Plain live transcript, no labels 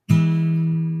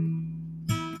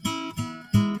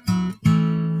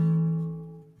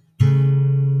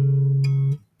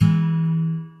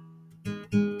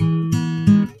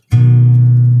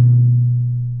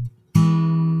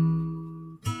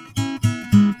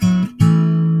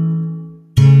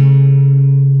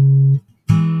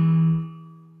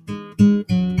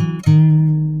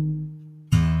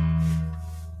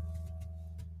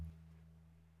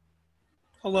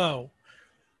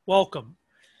Welcome.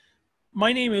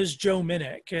 My name is Joe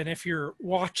Minnick, and if you're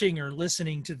watching or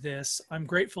listening to this, I'm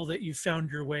grateful that you found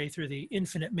your way through the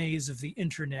infinite maze of the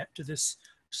internet to this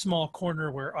small corner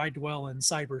where I dwell in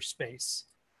cyberspace.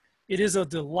 It is a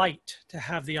delight to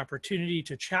have the opportunity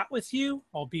to chat with you,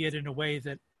 albeit in a way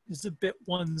that is a bit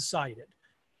one-sided.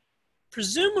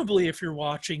 Presumably, if you're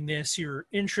watching this, you're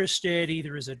interested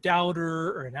either as a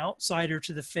doubter or an outsider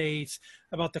to the faith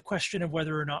about the question of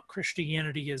whether or not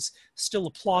Christianity is still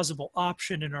a plausible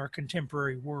option in our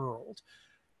contemporary world.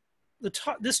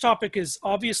 This topic is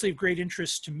obviously of great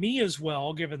interest to me as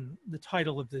well, given the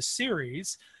title of this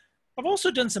series. I've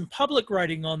also done some public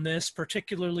writing on this,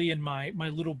 particularly in my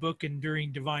little book,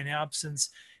 Enduring Divine Absence,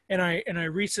 and I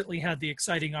recently had the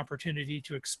exciting opportunity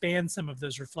to expand some of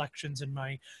those reflections in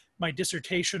my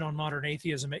dissertation on modern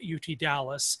atheism at UT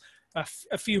Dallas,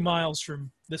 a few miles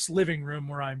from this living room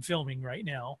where I'm filming right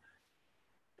now.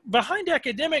 Behind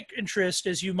academic interest,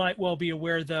 as you might well be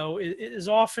aware, though, is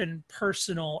often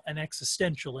personal and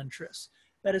existential interest.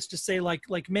 That is to say,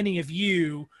 like many of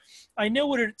you, I know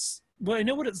what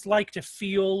it's like to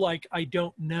feel like I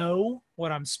don't know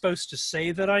what I'm supposed to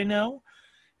say that I know,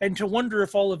 and to wonder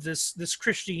if all of this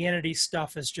Christianity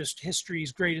stuff is just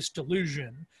history's greatest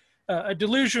delusion. A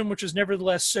delusion which has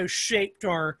nevertheless so shaped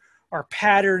our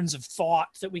patterns of thought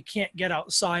that we can't get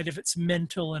outside of its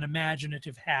mental and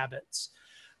imaginative habits.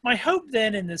 My hope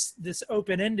then in this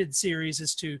open-ended series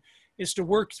is to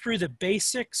work through the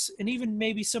basics and even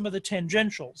maybe some of the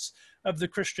tangentials of the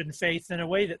Christian faith in a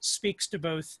way that speaks to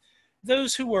both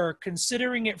those who are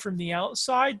considering it from the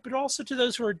outside, but also to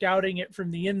those who are doubting it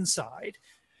from the inside.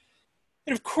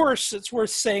 And of course, it's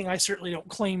worth saying I certainly don't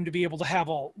claim to be able to have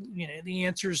all, the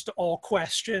answers to all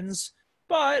questions,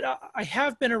 but I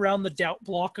have been around the doubt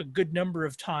block a good number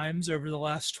of times over the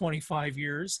last 25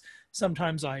 years.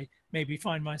 Sometimes I maybe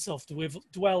find myself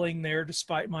dwelling there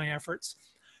despite my efforts.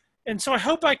 And so I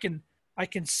hope I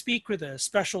can speak with a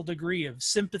special degree of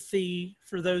sympathy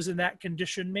for those in that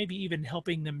condition, maybe even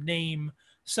helping them name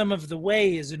some of the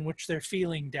ways in which they're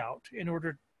feeling doubt in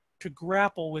order to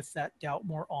grapple with that doubt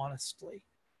more honestly.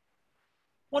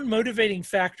 One motivating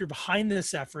factor behind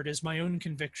this effort is my own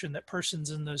conviction that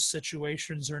persons in those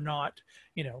situations are not,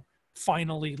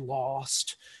 finally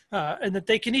lost, and that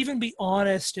they can even be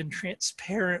honest and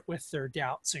transparent with their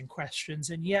doubts and questions,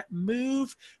 and yet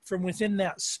move from within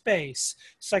that space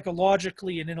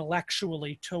psychologically and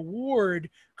intellectually toward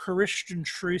Christian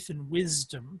truth and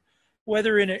wisdom,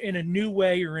 whether in a new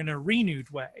way or in a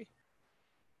renewed way.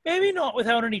 Maybe not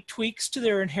without any tweaks to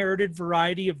their inherited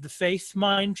variety of the faith,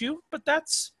 mind you, but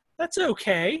that's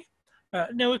okay.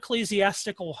 No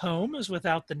ecclesiastical home is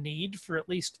without the need for at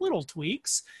least little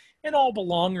tweaks, and all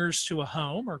belongers to a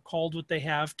home are called what they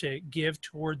have to give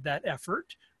toward that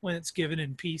effort when it's given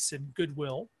in peace and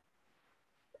goodwill.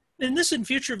 In this and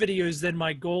future videos, then,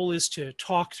 my goal is to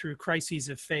talk through crises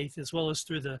of faith as well as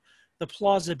through the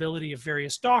plausibility of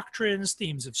various doctrines,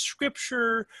 themes of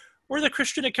scripture, or the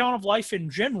Christian account of life in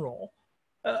general.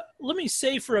 Let me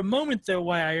say for a moment, though,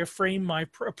 why I frame my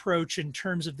approach in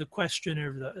terms of the question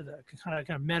of the kind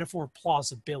of metaphor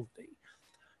plausibility.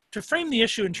 To frame the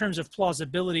issue in terms of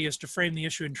plausibility is to frame the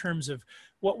issue in terms of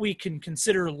what we can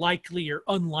consider likely or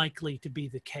unlikely to be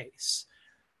the case.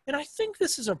 And I think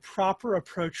this is a proper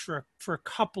approach for a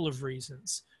couple of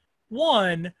reasons.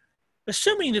 One,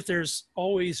 assuming that there's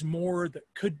always more that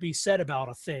could be said about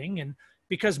a thing, and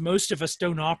because most of us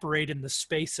don't operate in the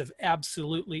space of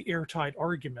absolutely airtight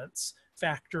arguments,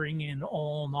 factoring in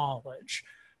all knowledge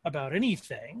about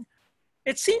anything,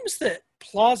 it seems that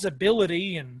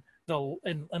plausibility and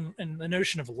the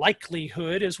notion of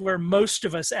likelihood is where most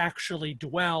of us actually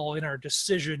dwell in our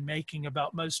decision making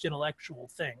about most intellectual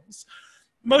things.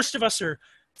 Most of us are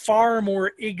far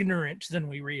more ignorant than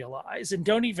we realize and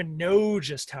don't even know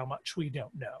just how much we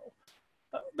don't know.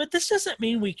 But this doesn't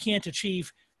mean we can't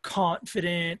achieve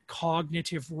confident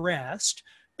cognitive rest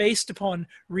based upon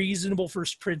reasonable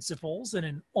first principles and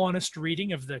an honest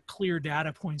reading of the clear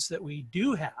data points that we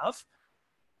do have.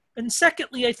 And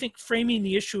secondly, I think framing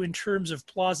the issue in terms of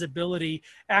plausibility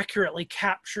accurately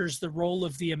captures the role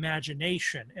of the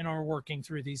imagination in our working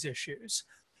through these issues.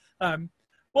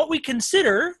 What we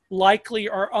consider likely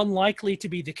or unlikely to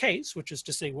be the case, which is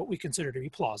to say what we consider to be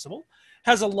plausible,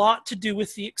 has a lot to do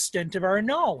with the extent of our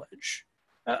knowledge.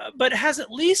 But it has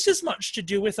at least as much to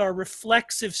do with our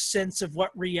reflexive sense of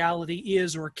what reality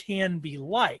is or can be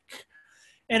like.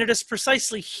 And it is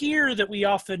precisely here that we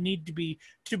often need to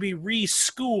be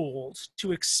reschooled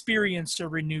to experience a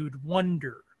renewed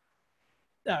wonder.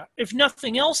 If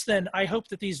nothing else, then I hope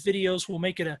that these videos will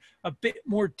make it a bit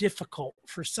more difficult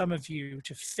for some of you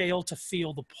to fail to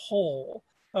feel the pull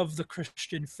of the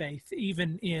Christian faith,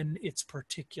 even in its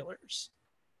particulars.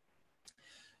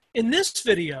 In this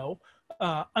video,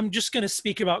 I'm just going to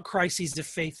speak about crises of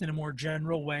faith in a more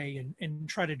general way and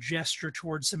try to gesture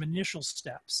towards some initial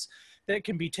steps that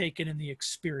can be taken in the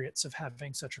experience of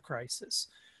having such a crisis.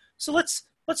 So let's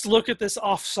look at this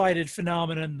oft-cited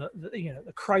phenomenon,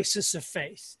 the crisis of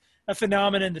faith, a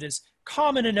phenomenon that is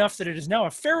common enough that it is now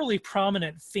a fairly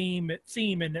prominent theme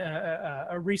in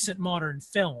a recent modern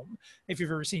film. If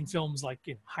you've ever seen films like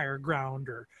Higher Ground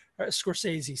or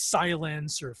Scorsese's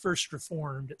Silence or First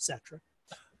Reformed, etc.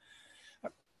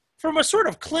 From a sort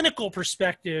of clinical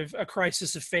perspective, a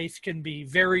crisis of faith can be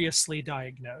variously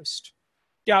diagnosed.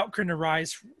 Doubt can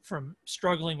arise from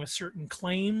struggling with certain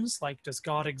claims, like does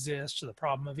God exist, or the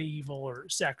problem of evil, or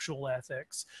sexual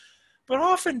ethics. But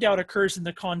often doubt occurs in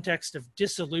the context of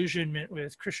disillusionment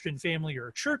with Christian family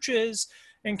or churches,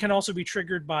 and can also be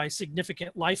triggered by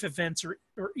significant life events or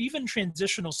even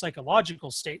transitional psychological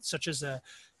states, such as a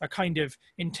kind of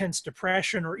intense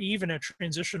depression, or even a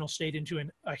transitional state into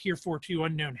a heretofore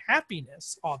unknown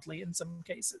happiness, oddly, in some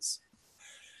cases.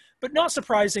 But not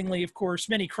surprisingly, of course,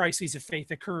 many crises of faith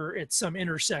occur at some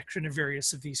intersection of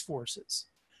various of these forces.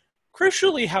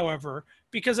 Crucially, however,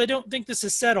 because I don't think this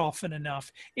is said often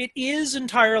enough, it is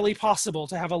entirely possible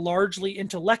to have a largely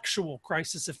intellectual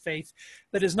crisis of faith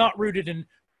that is not rooted in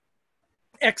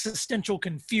existential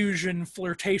confusion,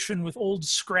 flirtation with old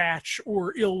scratch,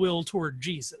 or ill will toward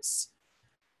Jesus.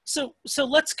 So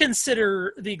let's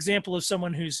consider the example of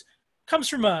someone who's comes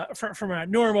from a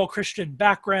normal Christian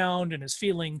background and is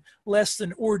feeling less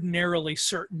than ordinarily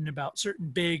certain about certain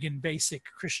big and basic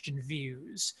Christian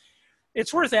views.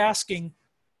 It's worth asking,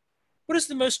 what is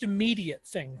the most immediate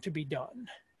thing to be done?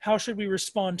 How should we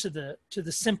respond to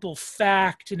the simple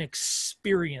fact and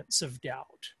experience of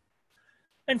doubt?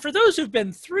 And for those who've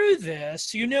been through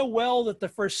this, you know well that the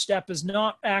first step is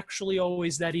not actually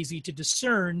always that easy to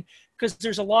discern, because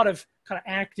there's a lot of kind of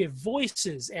active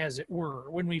voices, as it were,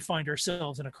 when we find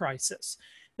ourselves in a crisis.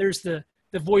 There's the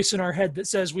voice in our head that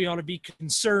says we ought to be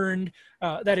concerned,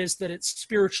 that is, that it's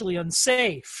spiritually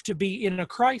unsafe to be in a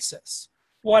crisis.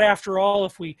 What, after all,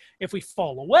 if we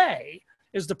fall away,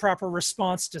 is the proper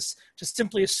response to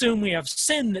simply assume we have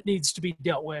sin that needs to be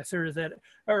dealt with, or that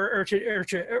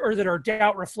our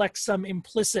doubt reflects some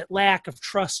implicit lack of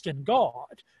trust in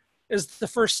God? Is the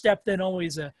first step then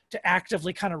always to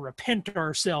actively kind of repent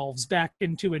ourselves back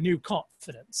into a new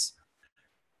confidence?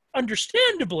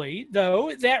 Understandably,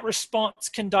 though, that response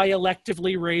can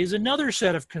dialectically raise another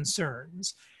set of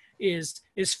concerns. Is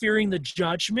fearing the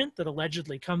judgment that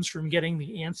allegedly comes from getting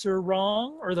the answer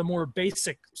wrong, or the more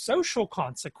basic social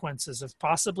consequences of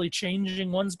possibly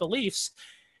changing one's beliefs,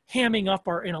 hamming up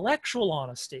our intellectual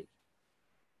honesty?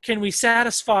 Can we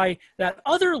satisfy that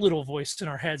other little voice in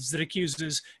our heads that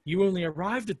accuses you only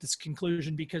arrived at this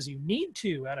conclusion because you need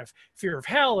to, out of fear of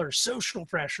hell or social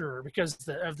pressure, or because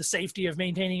of the safety of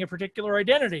maintaining a particular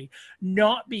identity,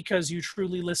 not because you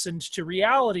truly listened to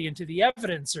reality and to the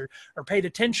evidence, or paid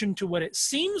attention to what it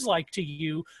seems like to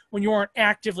you when you aren't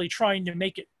actively trying to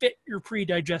make it fit your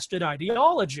pre-digested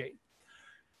ideology?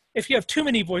 If you have too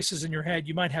many voices in your head,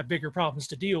 you might have bigger problems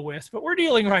to deal with, but we're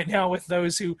dealing right now with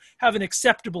those who have an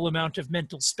acceptable amount of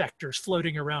mental specters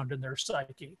floating around in their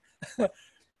psyche.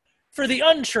 For the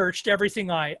unchurched,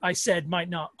 everything I said might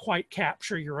not quite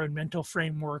capture your own mental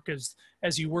framework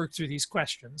as you work through these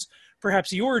questions.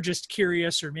 Perhaps you're just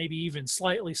curious, or maybe even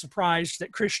slightly surprised,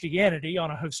 that Christianity,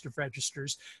 on a host of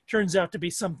registers, turns out to be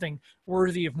something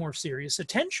worthy of more serious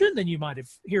attention than you might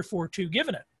have heretofore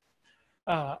given it.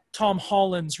 Tom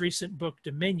Holland's recent book,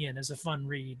 Dominion, is a fun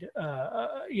read,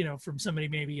 from somebody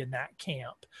maybe in that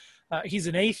camp. He's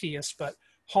an atheist, but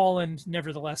Holland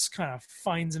nevertheless kind of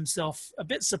finds himself a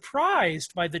bit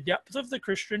surprised by the depth of the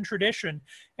Christian tradition,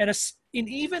 and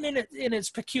even in its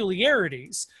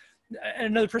peculiarities.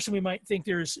 Another person we might think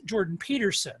there is Jordan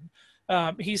Peterson.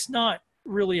 He's not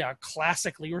really a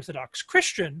classically Orthodox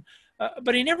Christian,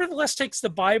 but he nevertheless takes the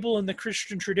Bible and the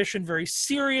Christian tradition very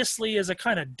seriously as a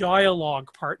kind of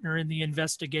dialogue partner in the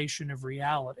investigation of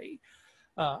reality.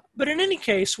 But in any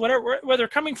case, whether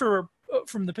coming from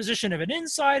the position of an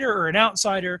insider or an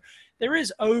outsider, there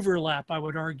is overlap, I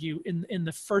would argue, in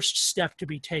the first step to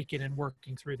be taken in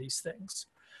working through these things.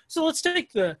 So let's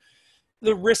take the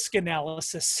risk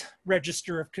analysis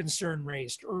register of concern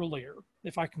raised earlier,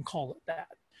 if I can call it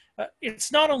that.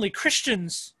 It's not only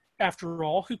Christians, after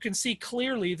all, who can see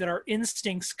clearly that our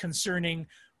instincts concerning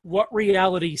what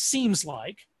reality seems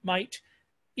like might,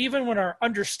 even when our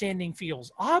understanding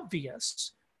feels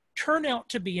obvious, turn out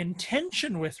to be in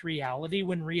tension with reality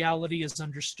when reality is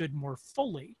understood more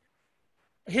fully.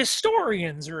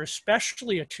 Historians are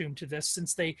especially attuned to this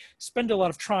since they spend a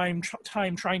lot of time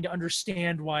trying to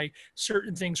understand why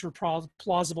certain things were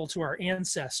plausible to our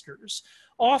ancestors,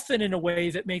 often in a way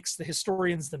that makes the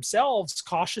historians themselves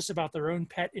cautious about their own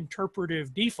pet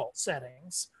interpretive default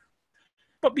settings.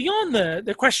 But beyond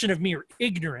the question of mere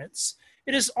ignorance,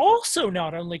 it is also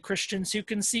not only Christians who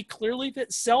can see clearly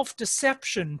that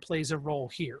self-deception plays a role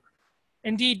here.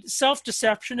 Indeed,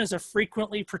 self-deception is a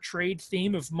frequently portrayed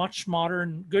theme of much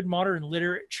good modern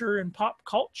literature and pop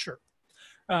culture.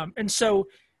 And so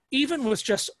even with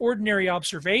just ordinary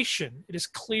observation, it is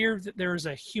clear that there is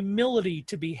a humility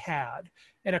to be had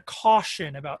and a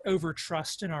caution about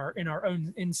overtrust in our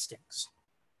own instincts.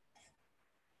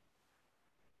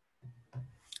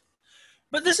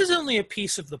 But this is only a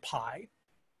piece of the pie,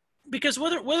 because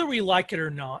whether we like it or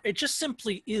not, it just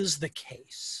simply is the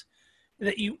case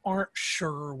that you aren't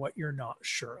sure what you're not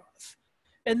sure of,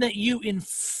 and that you, in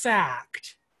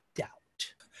fact, doubt.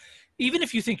 Even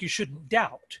if you think you shouldn't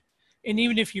doubt, and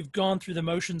even if you've gone through the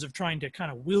motions of trying to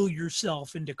kind of will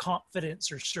yourself into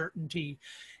confidence or certainty,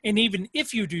 and even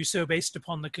if you do so based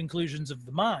upon the conclusions of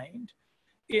the mind,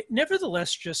 it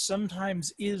nevertheless just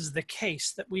sometimes is the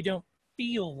case that we don't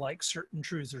feel like certain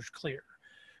truths are clear.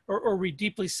 Or we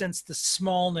deeply sense the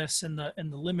smallness and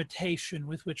the limitation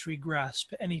with which we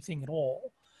grasp anything at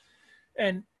all.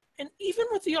 And even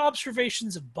with the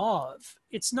observations above,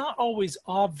 it's not always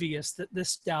obvious that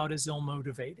this doubt is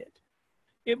ill-motivated.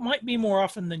 It might be more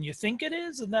often than you think it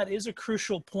is, and that is a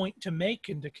crucial point to make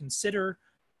and to consider,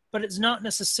 but it's not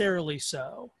necessarily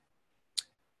so.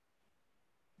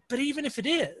 But even if it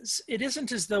is, it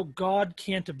isn't as though God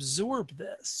can't absorb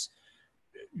this.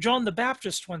 John the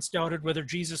Baptist once doubted whether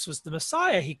Jesus was the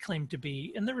Messiah he claimed to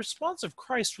be, and the response of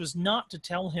Christ was not to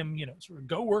tell him, sort of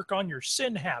go work on your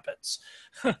sin habits,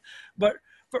 but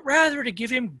rather to give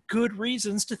him good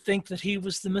reasons to think that he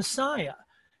was the Messiah.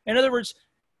 In other words,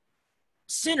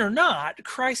 sin or not,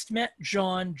 Christ met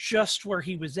John just where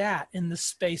he was at in the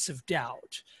space of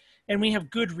doubt. And we have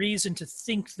good reason to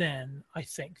think then, I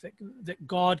think, that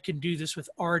God can do this with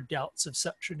our doubts of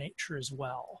such a nature as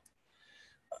well.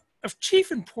 Of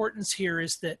chief importance here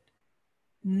is that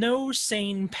no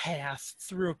sane path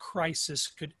through a crisis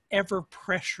could ever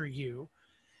pressure you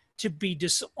to be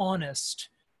dishonest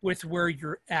with where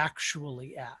you're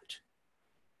actually at.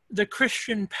 The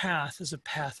Christian path is a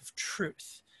path of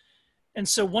truth. And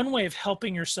so one way of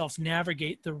helping yourself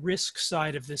navigate the risk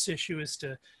side of this issue is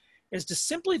to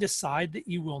simply decide that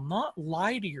you will not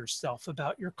lie to yourself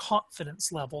about your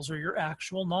confidence levels or your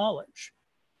actual knowledge.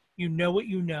 You know what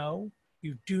you know.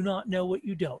 You do not know what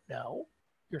you don't know.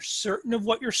 You're certain of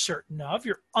what you're certain of.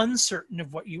 You're uncertain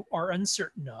of what you are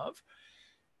uncertain of.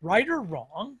 Right or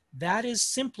wrong, that is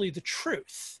simply the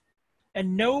truth.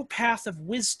 And no path of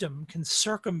wisdom can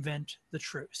circumvent the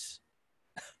truth.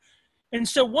 And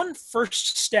so one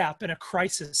first step in a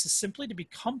crisis is simply to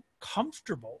become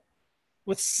comfortable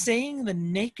with saying the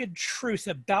naked truth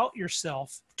about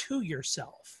yourself to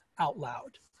yourself out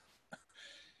loud.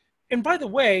 And by the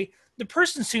way, the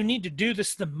persons who need to do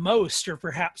this the most are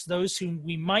perhaps those whom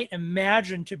we might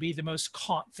imagine to be the most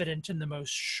confident and the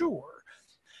most sure.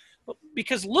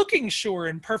 Because looking sure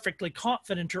and perfectly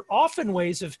confident are often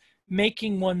ways of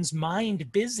making one's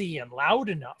mind busy and loud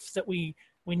enough that we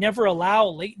never allow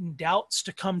latent doubts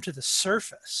to come to the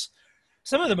surface.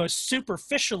 Some of the most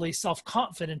superficially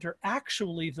self-confident are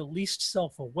actually the least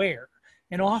self-aware,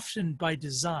 and often by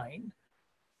design.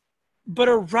 But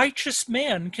a righteous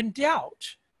man can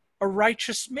doubt. A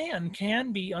righteous man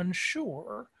can be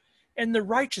unsure. And the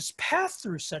righteous path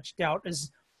through such doubt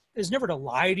is never to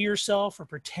lie to yourself or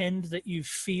pretend that you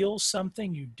feel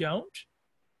something you don't.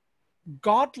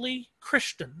 Godly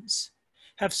Christians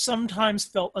have sometimes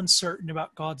felt uncertain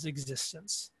about God's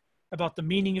existence, about the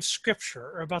meaning of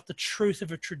Scripture, or about the truth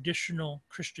of a traditional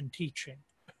Christian teaching.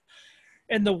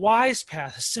 And the wise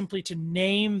path is simply to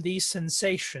name these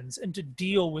sensations and to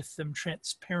deal with them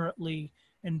transparently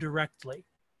and directly.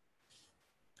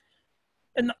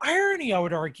 And the irony, I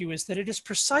would argue, is that it is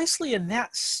precisely in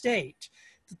that state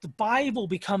that the Bible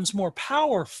becomes more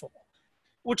powerful,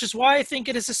 which is why I think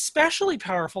it is especially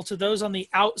powerful to those on the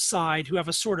outside who have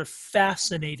a sort of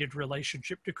fascinated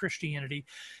relationship to Christianity,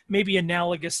 maybe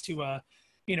analogous to,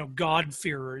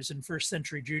 God-fearers in first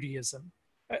century Judaism.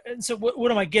 And so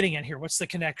what am I getting at here? What's the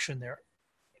connection there?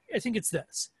 I think it's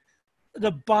this.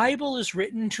 The Bible is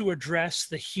written to address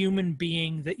the human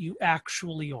being that you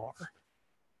actually are.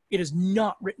 It is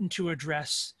not written to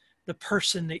address the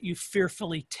person that you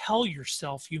fearfully tell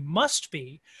yourself you must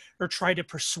be or try to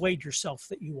persuade yourself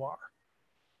that you are.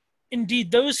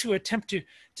 Indeed, those who attempt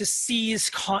to seize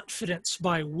confidence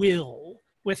by will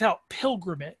without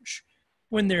pilgrimage,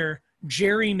 when their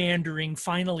gerrymandering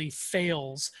finally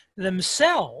fails,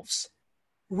 themselves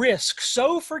risk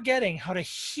so forgetting how to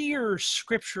hear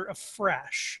Scripture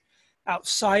afresh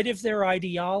outside of their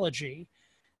ideology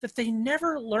that they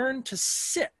never learn to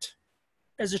sit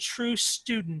as a true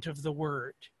student of the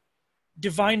Word,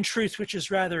 divine truth,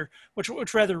 which rather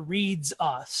reads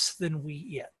us than we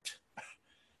it.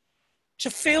 To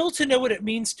fail to know what it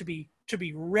means to be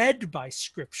read by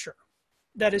Scripture,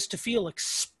 that is to feel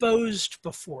exposed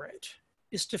before it,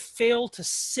 is to fail to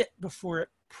sit before it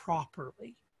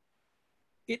properly.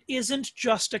 It isn't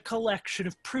just a collection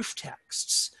of proof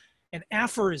texts and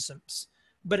aphorisms,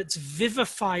 but it's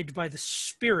vivified by the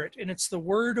Spirit, and it's the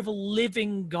word of a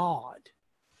living God.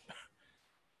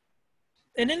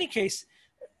 In any case,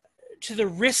 to the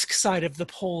risk side of the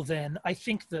poll, then, I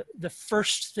think the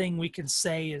first thing we can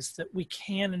say is that we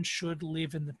can and should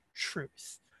live in the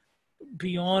truth.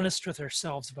 Be honest with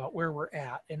ourselves about where we're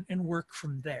at and work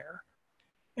from there.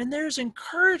 And there's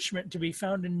encouragement to be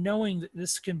found in knowing that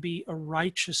this can be a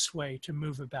righteous way to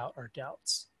move about our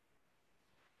doubts.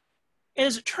 And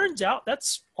as it turns out,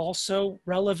 that's also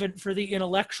relevant for the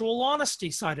intellectual honesty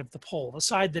side of the poll, the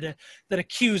side that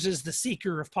accuses the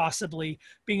seeker of possibly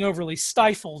being overly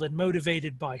stifled and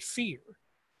motivated by fear.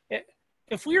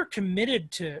 If we are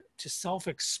committed to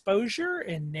self-exposure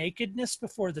and nakedness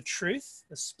before the truth,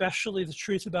 especially the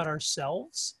truth about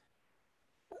ourselves,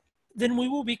 then we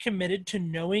will be committed to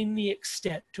knowing the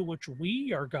extent to which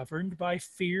we are governed by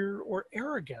fear or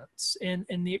arrogance, and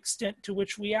the extent to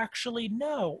which we actually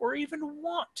know or even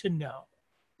want to know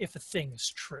if a thing is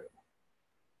true.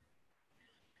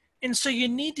 And so you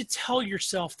need to tell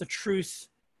yourself the truth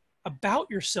about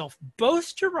yourself,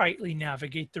 both to rightly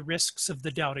navigate the risks of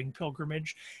the doubting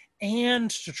pilgrimage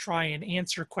and to try and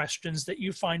answer questions that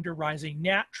you find arising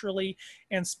naturally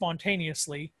and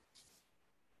spontaneously,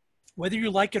 whether you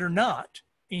like it or not,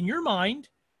 in your mind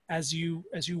as you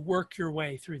work your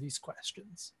way through these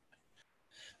questions.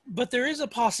 But there is a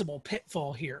possible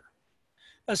pitfall here,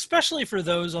 especially for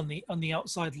those on the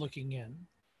outside looking in.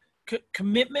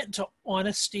 Commitment to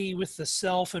honesty with the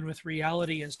self and with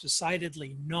reality is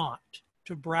decidedly not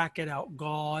to bracket out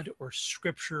God or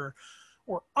Scripture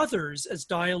or others as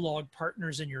dialogue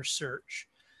partners in your search.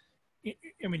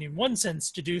 I mean, in one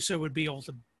sense, to do so would be able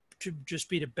to just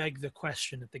be to beg the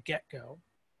question at the get-go.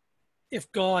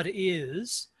 If God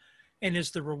is and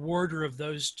is the rewarder of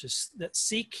those that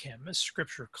seek him, as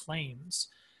Scripture claims,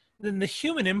 then the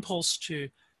human impulse to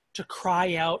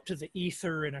cry out to the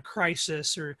ether in a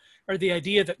crisis, or the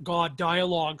idea that God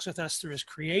dialogues with us through his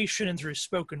creation and through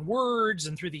spoken words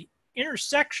and through the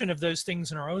intersection of those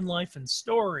things in our own life and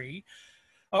story,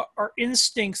 are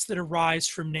instincts that arise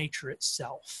from nature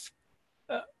itself.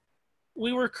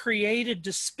 We were created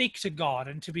to speak to God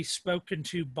and to be spoken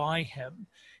to by him.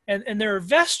 And there are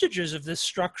vestiges of this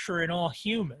structure in all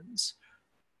humans.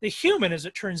 The human, as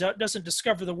it turns out, doesn't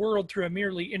discover the world through a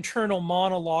merely internal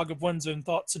monologue of one's own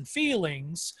thoughts and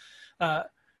feelings, but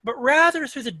rather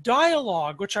through the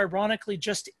dialogue, which ironically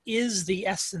just is the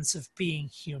essence of being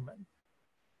human.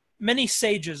 Many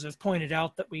sages have pointed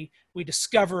out that we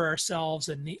discover ourselves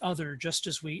and the other just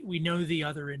as we know the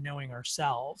other in knowing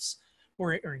ourselves.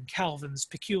 Or in Calvin's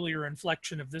peculiar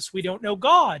inflection of this, we don't know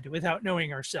God without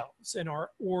knowing ourselves,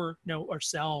 or know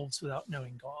ourselves without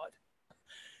knowing God.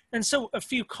 And so a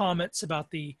few comments about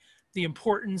the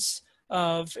importance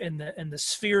of and the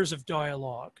spheres of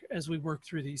dialogue as we work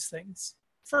through these things.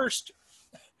 First,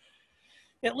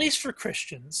 at least for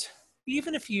Christians,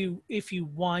 even if you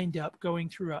wind up going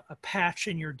through a patch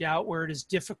in your doubt where it is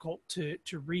difficult to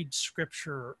read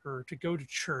Scripture or to go to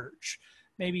church,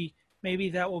 maybe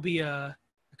that will be a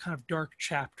kind of dark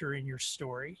chapter in your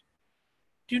story.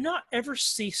 Do not ever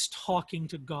cease talking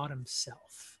to God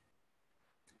himself.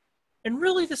 And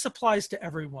really this applies to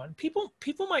everyone. People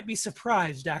might be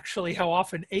surprised actually how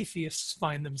often atheists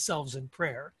find themselves in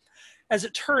prayer. As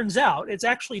it turns out, it's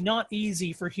actually not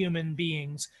easy for human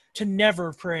beings to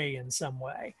never pray in some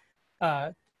way.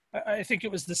 I think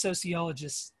it was the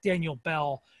sociologist Daniel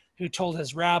Bell who told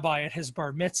his rabbi at his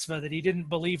bar mitzvah that he didn't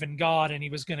believe in God and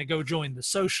he was going to go join the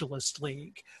Socialist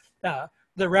League.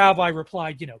 The rabbi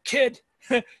replied, kid,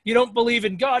 you don't believe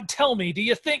in God? Tell me, do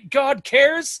you think God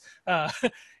cares?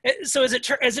 So as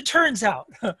it turns out,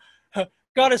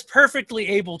 God is perfectly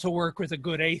able to work with a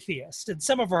good atheist. And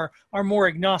some of our more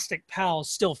agnostic pals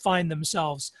still find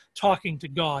themselves talking to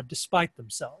God despite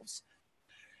themselves.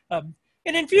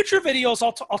 And in future videos,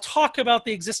 I'll talk about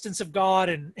the existence of God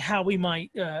and how we might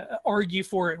argue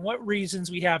for it and what reasons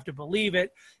we have to believe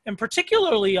it. And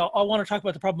particularly, I'll want to talk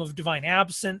about the problem of divine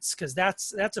absence, because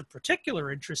that's of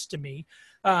particular interest to me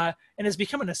and has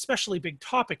become an especially big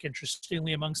topic,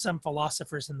 interestingly, among some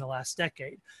philosophers in the last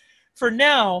decade. For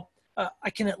now, I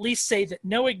can at least say that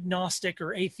no agnostic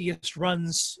or atheist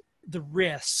runs the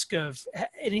risk of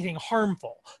anything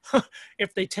harmful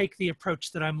if they take the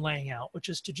approach that I'm laying out, which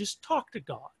is to just talk to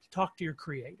God, talk to your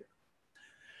creator.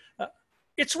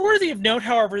 It's worthy of note,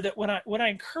 however, that when I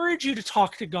encourage you to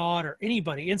talk to God, or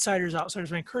anybody, insiders, outsiders,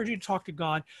 when I encourage you to talk to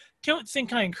God, don't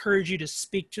think I encourage you to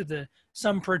speak to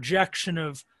some projection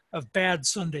of bad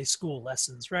Sunday school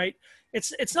lessons, right?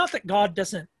 It's not that God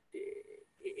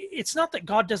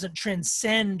doesn't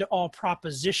transcend all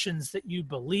propositions that you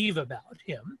believe about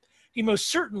him. He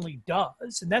most certainly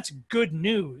does, and that's good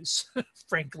news,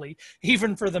 frankly,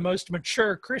 even for the most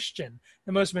mature Christian,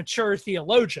 the most mature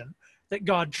theologian, that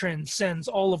God transcends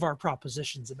all of our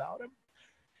propositions about him.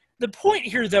 The point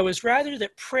here, though, is rather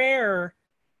that prayer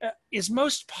is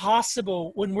most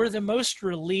possible when we're the most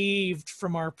relieved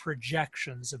from our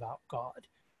projections about God.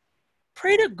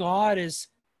 Pray to God as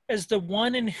the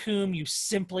one in whom you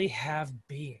simply have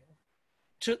being,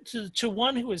 to the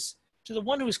one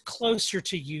who is closer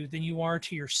to you than you are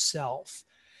to yourself,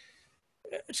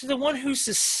 to the one who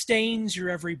sustains your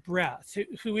every breath,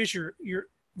 who is your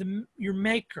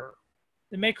maker,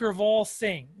 the maker of all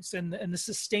things, and the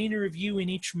sustainer of you in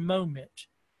each moment.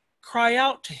 Cry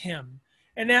out to him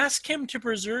and ask him to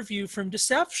preserve you from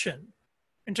deception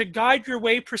and to guide your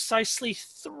way precisely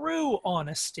through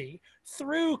honesty,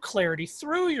 through clarity,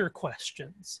 through your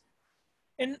questions.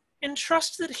 And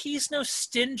trust that he's no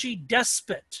stingy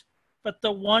despot, but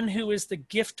the one who is the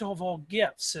gift of all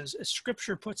gifts, as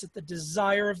Scripture puts it, the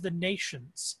desire of the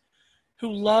nations,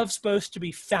 who loves both to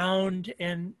be found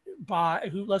and by,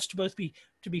 who loves to both be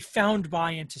found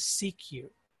by and to seek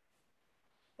you.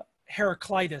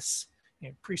 Heraclitus,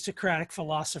 pre-Socratic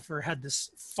philosopher, had this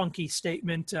funky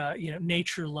statement,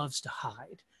 nature loves to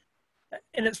hide.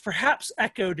 And it's perhaps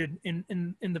echoed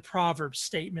in the Proverbs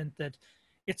statement that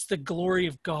it's the glory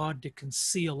of God to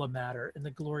conceal a matter and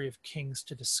the glory of kings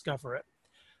to discover it.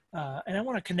 And I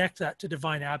want to connect that to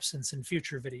divine absence in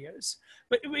future videos.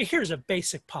 But here's a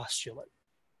basic postulate.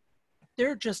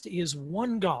 There just is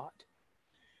one God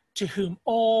to whom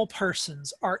all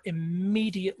persons are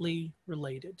immediately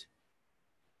related.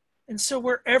 And so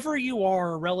wherever you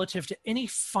are relative to any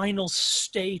final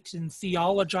state in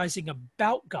theologizing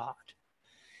about God,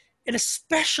 and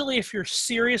especially if you're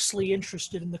seriously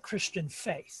interested in the Christian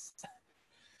faith,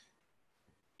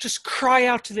 just cry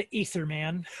out to the ether,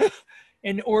 man,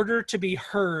 in order to be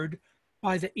heard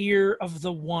by the ear of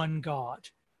the one God,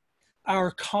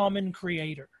 our common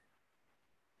creator.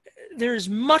 There is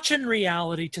much in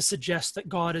reality to suggest that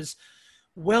God is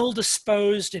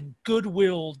well-disposed and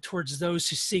good-willed towards those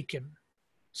who seek him.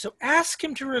 So ask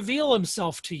him to reveal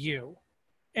himself to you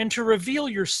and to reveal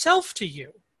yourself to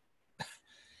you.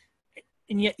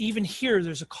 And yet even here,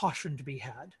 there's a caution to be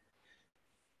had.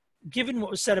 Given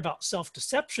what was said about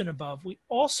self-deception above, we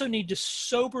also need to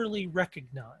soberly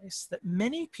recognize that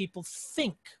many people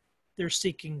think they're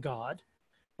seeking God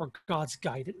or God's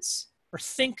guidance, or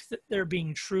think that they're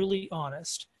being truly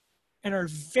honest, and are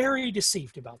very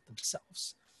deceived about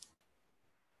themselves.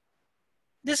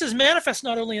 This is manifest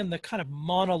not only in the kind of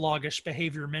monologish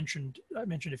behavior I mentioned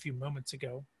a few moments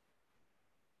ago,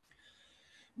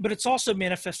 but it's also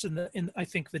manifest in I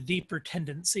think the deeper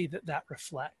tendency that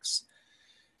reflects.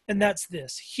 And that's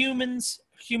this: humans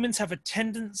have a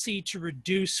tendency to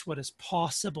reduce what is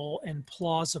possible and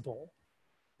plausible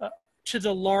to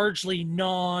the largely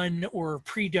non or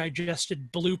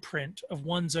pre-digested blueprint of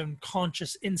one's own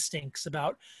conscious instincts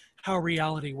about how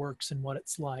reality works and what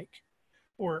it's like.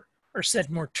 Or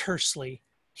said more tersely,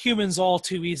 humans all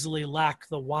too easily lack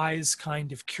the wise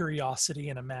kind of curiosity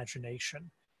and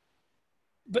imagination.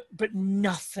 But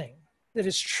nothing that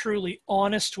is truly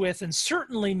honest with, and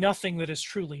certainly nothing that is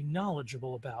truly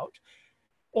knowledgeable about,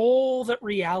 all that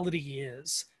reality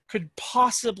is, could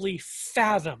possibly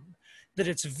fathom that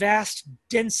its vast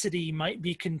density might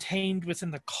be contained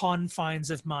within the confines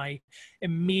of my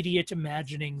immediate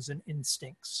imaginings and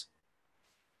instincts.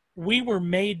 We were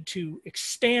made to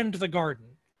expand the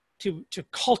garden, to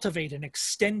cultivate and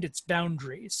extend its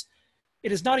boundaries.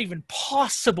 It is not even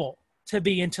possible to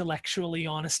be intellectually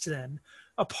honest then,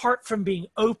 apart from being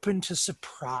open to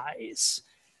surprise.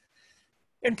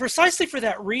 And precisely for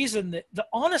that reason, the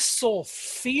honest soul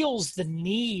feels the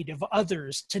need of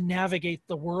others to navigate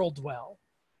the world well.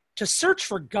 To search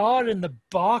for God in the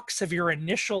box of your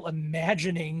initial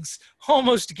imaginings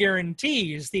almost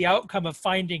guarantees the outcome of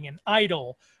finding an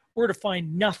idol or to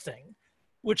find nothing,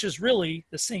 which is really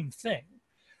the same thing.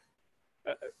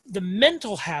 The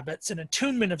mental habits and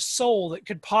attunement of soul that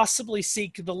could possibly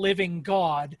seek the living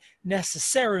God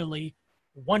necessarily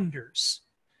wanders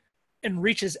and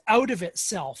reaches out of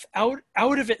itself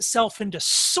into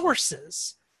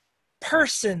sources,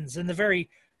 persons, and the very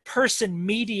person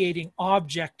mediating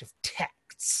object of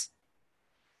texts.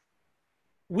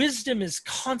 Wisdom is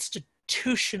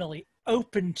constitutionally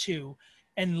open to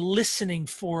and listening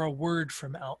for a word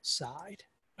from outside.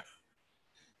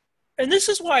 And this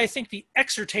is why I think the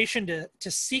exhortation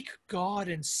to seek God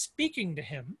and speaking to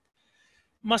him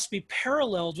must be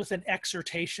paralleled with an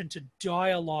exhortation to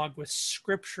dialogue with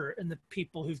Scripture and the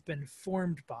people who've been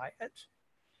formed by it.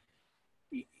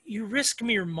 You risk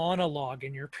mere monologue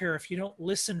in your prayer if you don't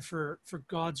listen for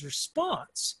God's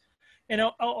response. And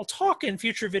I'll talk in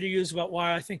future videos about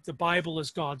why I think the Bible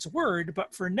is God's word,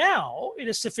 but for now, it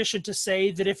is sufficient to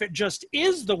say that if it just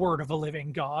is the word of a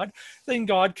living God, then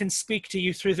God can speak to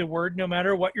you through the word no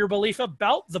matter what your belief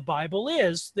about the Bible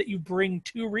is that you bring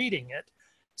to reading it.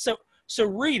 So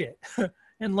read it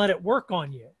and let it work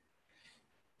on you.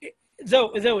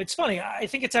 Though it's funny, I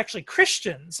think it's actually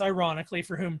Christians, ironically,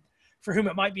 for whom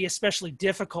it might be especially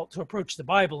difficult to approach the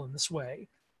Bible in this way.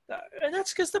 And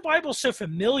that's because the Bible is so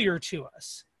familiar to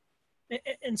us.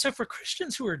 And so for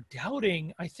Christians who are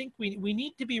doubting, I think we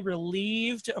need to be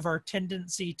relieved of our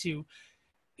tendency to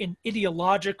an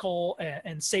ideological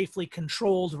and safely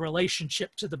controlled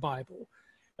relationship to the Bible.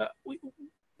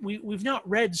 We've not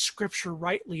read Scripture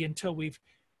rightly until we've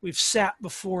sat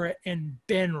before it and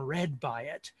been read by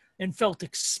it and felt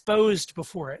exposed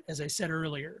before it, as I said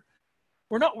earlier.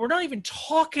 We're not even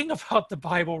talking about the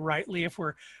Bible rightly if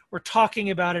we're talking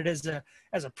about it as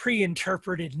a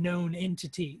pre-interpreted known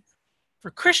entity.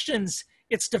 For Christians,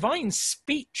 it's divine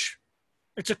speech.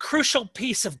 It's a crucial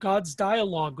piece of God's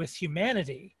dialogue with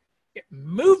humanity. It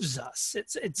moves us.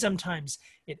 It sometimes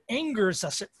angers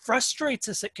us. It frustrates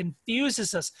us. It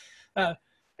confuses us.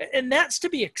 And that's to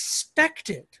be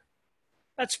expected.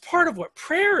 That's part of what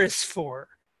prayer is for.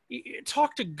 You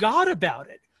talk to God about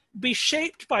it. Be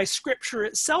shaped by Scripture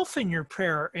itself in your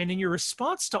prayer and in your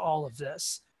response to all of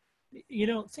this. You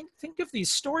know, think of these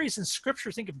stories in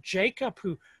Scripture. Think of Jacob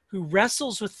who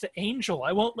wrestles with the angel.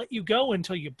 I won't let you go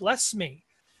until you bless me.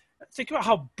 Think about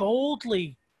how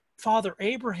boldly Father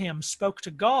Abraham spoke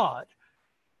to God.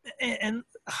 And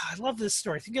I love this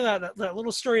story. Think of that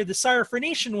little story of the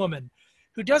Syrophoenician woman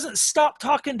who doesn't stop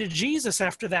talking to Jesus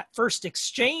after that first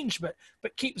exchange,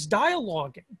 but keeps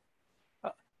dialoguing.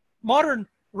 Modern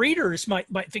readers might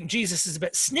think Jesus is a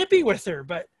bit snippy with her,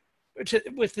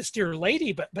 with this dear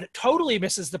lady, but it totally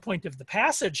misses the point of the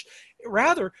passage.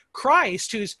 Rather,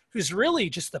 Christ, who's really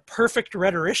just the perfect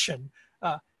rhetorician,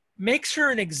 makes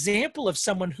her an example of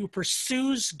someone who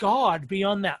pursues God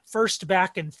beyond that first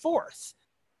back and forth.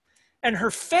 And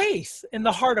her faith in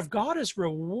the heart of God is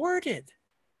rewarded.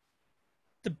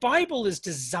 The Bible is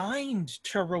designed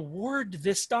to reward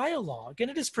this dialogue,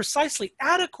 and it is precisely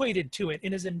adequated to it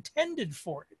and is intended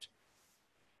for it.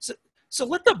 So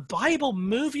let the Bible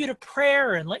move you to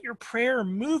prayer, and let your prayer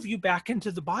move you back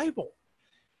into the Bible.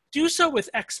 Do so with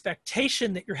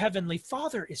expectation that your Heavenly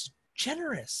Father is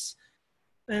generous,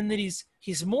 and that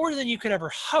He's more than you could ever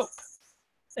hope,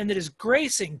 and that His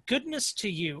grace and goodness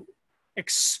to you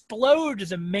explode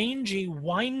the mangy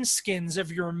wineskins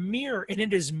of your mere, and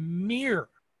it is mere,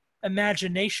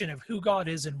 imagination of who God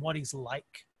is and what He's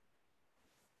like.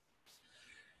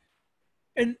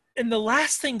 And the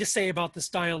last thing to say about this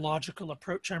dialogical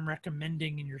approach I'm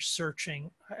recommending in your searching,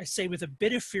 I say with a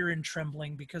bit of fear and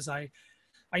trembling, because I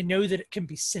know that it can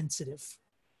be sensitive.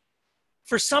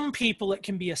 For some people, it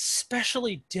can be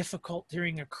especially difficult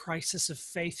during a crisis of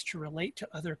faith to relate to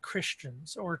other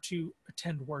Christians or to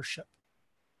attend worship.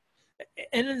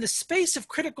 And in the space of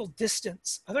critical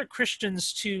distance, other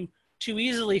Christians too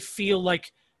easily feel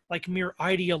like mere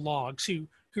ideologues who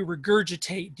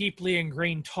regurgitate deeply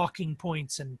ingrained talking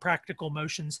points and practical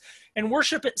motions, and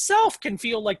worship itself can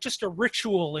feel like just a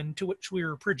ritual into which we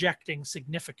are projecting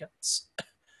significance.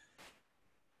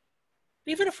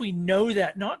 Even if we know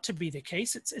that not to be the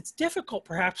case, it's difficult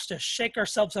perhaps to shake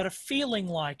ourselves out of feeling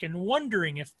like and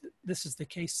wondering if this is the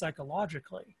case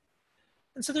psychologically.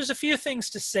 And so there's a few things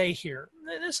to say here.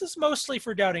 This is mostly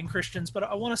for doubting Christians, but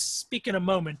I want to speak in a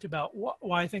moment about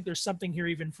why I think there's something here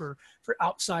even for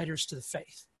outsiders to the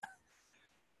faith.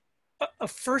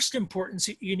 Of first importance,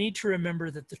 you need to remember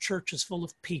that the church is full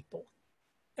of people,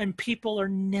 and people are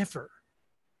never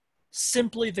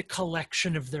simply the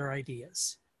collection of their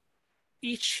ideas.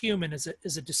 each human is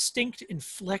a distinct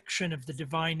inflection of the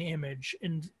divine image.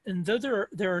 And though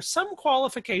there are some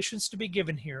qualifications to be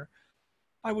given here,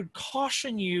 I would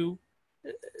caution you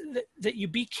that you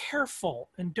be careful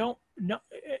and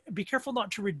be careful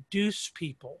not to reduce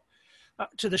people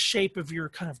to the shape of your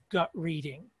kind of gut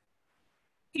reading.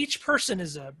 Each person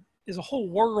is a whole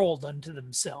world unto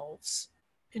themselves,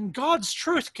 and God's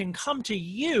truth can come to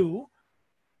you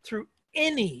through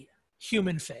any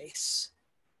human face,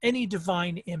 any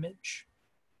divine image.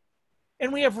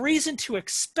 And we have reason to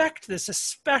expect this,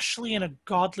 especially in a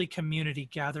godly community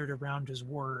gathered around his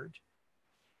word.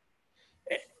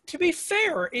 To be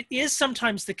fair, it is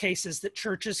sometimes the cases that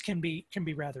churches can be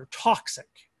rather toxic,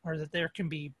 or that there can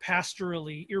be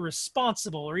pastorally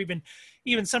irresponsible, or even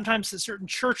sometimes that certain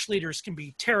church leaders can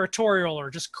be territorial or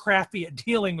just crappy at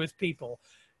dealing with people,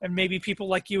 and maybe people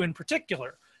like you in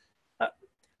particular.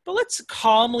 But let's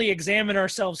calmly examine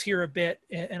ourselves here a bit,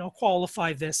 and I'll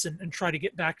qualify this and try to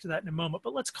get back to that in a moment,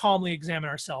 but let's calmly examine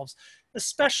ourselves,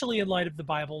 especially in light of the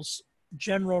Bible's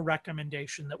general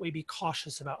recommendation that we be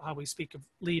cautious about how we speak of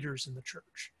leaders in the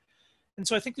church. And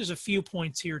so I think there's a few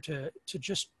points here to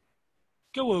just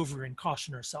go over and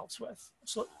caution ourselves with.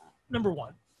 So number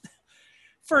one,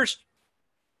 first,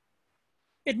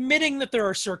 admitting that there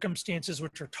are circumstances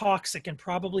which are toxic and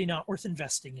probably not worth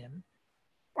investing in,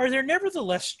 are there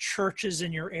nevertheless churches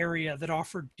in your area that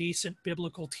offer decent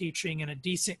biblical teaching and a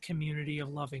decent community of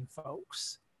loving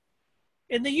folks?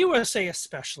 In the USA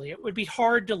especially, it would be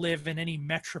hard to live in any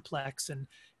metroplex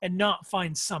and not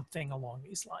find something along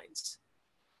these lines.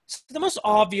 So the most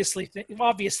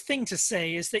obvious thing to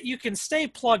say is that you can stay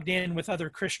plugged in with other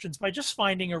Christians by just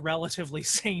finding a relatively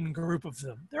sane group of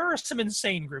them. There are some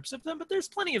insane groups of them, but there's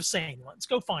plenty of sane ones.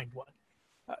 Go find one.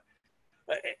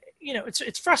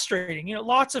 It's frustrating.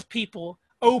 Lots of people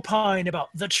opine about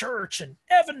the church and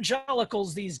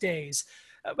evangelicals these days,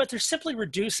 but they're simply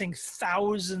reducing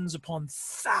thousands upon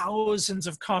thousands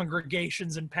of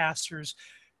congregations and pastors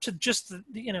to just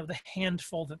the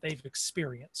handful that they've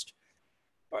experienced.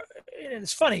 And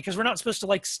it's funny because we're not supposed to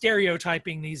like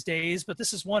stereotyping these days, but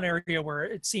this is one area where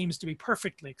it seems to be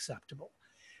perfectly acceptable.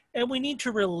 And we need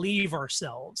to relieve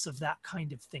ourselves of that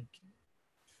kind of thinking.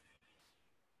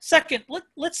 Second,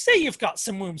 let's say you've got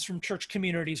some wounds from church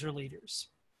communities or leaders.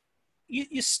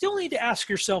 You still need to ask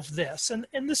yourself this,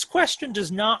 and this question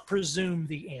does not presume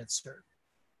the answer.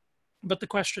 But the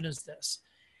question is this: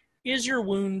 is your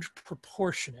wound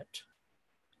proportionate?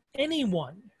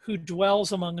 Anyone who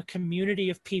dwells among a community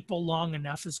of people long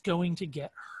enough is going to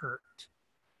get hurt.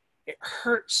 It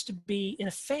hurts to be in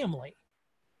a family.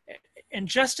 And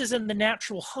just as in the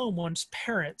natural home, one's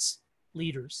parents,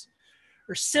 leaders,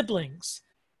 or siblings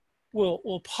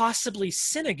will possibly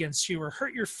sin against you or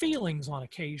hurt your feelings on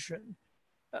occasion.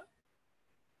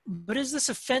 But is this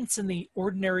offense in the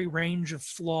ordinary range of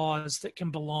flaws that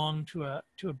can belong to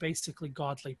a basically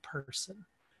godly person?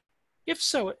 If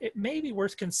so, it may be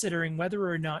worth considering whether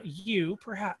or not you,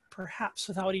 perhaps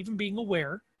without even being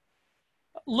aware,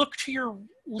 look to your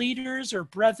leaders or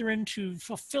brethren to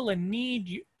fulfill a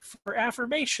need for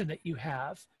affirmation that you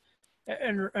have,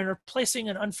 and are placing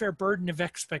an unfair burden of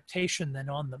expectation then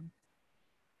on them.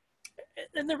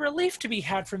 And the relief to be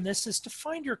had from this is to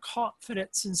find your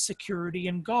confidence and security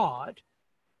in God,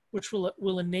 which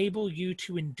will enable you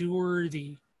to endure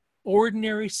the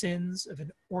ordinary sins of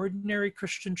an ordinary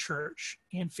Christian church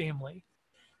and family.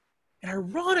 And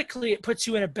ironically, it puts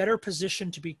you in a better position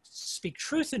to speak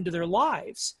truth into their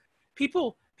lives.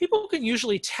 People can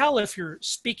usually tell if you're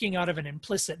speaking out of an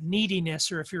implicit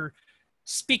neediness or if you're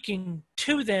speaking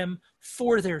to them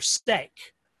for their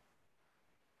sake.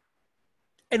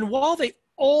 And while they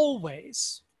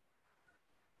always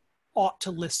ought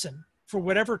to listen for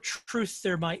whatever truth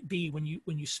there might be when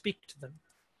you speak to them,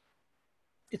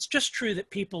 it's just true that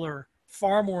people are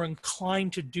far more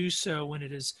inclined to do so when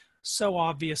it is so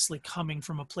obviously coming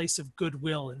from a place of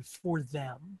goodwill and for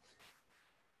them.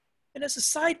 And as a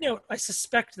side note, I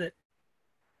suspect that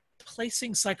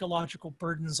placing psychological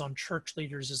burdens on church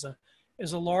leaders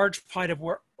is a large part of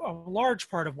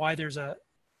why there's an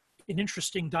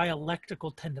interesting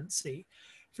dialectical tendency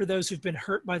for those who've been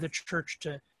hurt by the church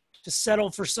to settle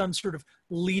for some sort of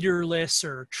leaderless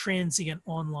or transient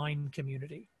online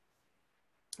community.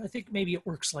 I think maybe it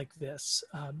works like this.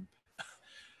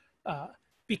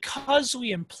 Because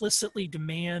we implicitly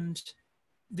demand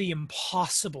the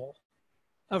impossible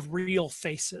of real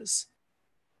faces,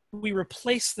 we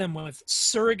replace them with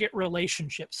surrogate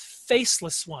relationships,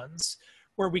 faceless ones,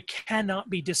 where we cannot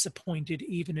be disappointed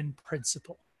even in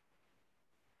principle.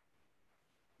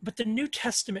 But the New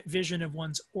Testament vision of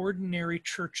one's ordinary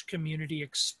church community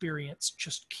experience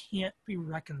just can't be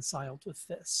reconciled with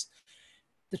this.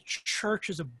 The church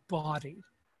is a body.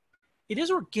 It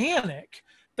is organic,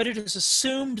 but it is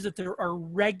assumed that there are a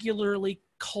regularly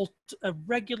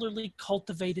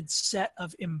cultivated set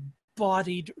of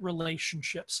embodied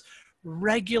relationships,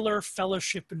 regular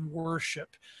fellowship and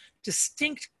worship,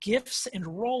 distinct gifts and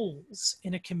roles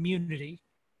in a community.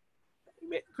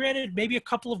 Granted, maybe a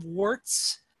couple of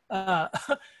warts, but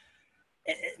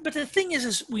the thing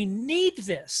is we need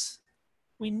this.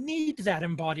 We need that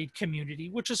embodied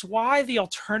community, which is why the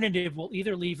alternative will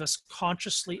either leave us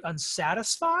consciously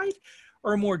unsatisfied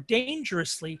or more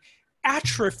dangerously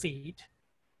atrophied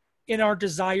in our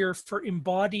desire for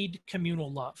embodied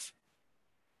communal love.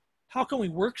 How can we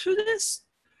work through this?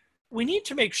 We need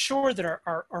to make sure that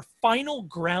our final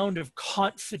ground of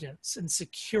confidence and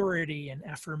security and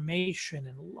affirmation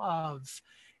and love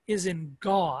is in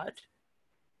God.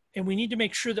 And we need to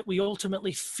make sure that we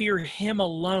ultimately fear Him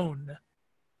alone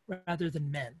rather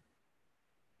than men.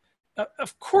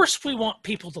 Of course, we want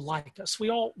people to like us. We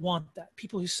all want that.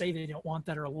 People who say they don't want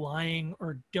that are lying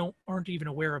or aren't even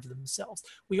aware of themselves.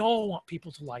 We all want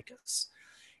people to like us.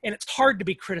 And it's hard to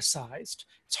be criticized.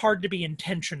 It's hard to be in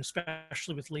tension,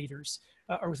 especially with leaders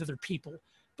or with other people.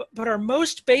 But our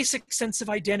most basic sense of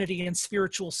identity and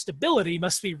spiritual stability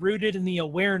must be rooted in the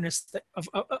awareness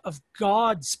of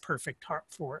God's perfect heart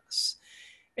for us.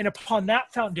 And upon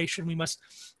that foundation,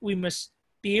 we must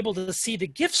be able to see the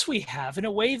gifts we have in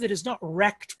a way that is not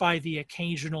wrecked by the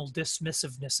occasional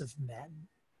dismissiveness of men.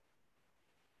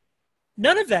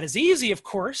 None of that is easy, of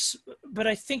course, but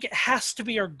I think it has to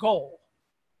be our goal.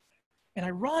 And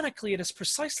ironically, it is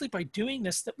precisely by doing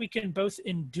this that we can both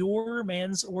endure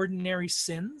man's ordinary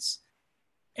sins,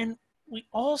 and we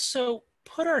also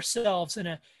put ourselves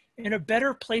in a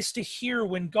better place to hear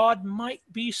when God might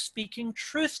be speaking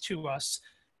truth to us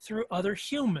through other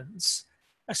humans,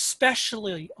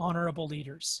 especially honorable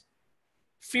leaders.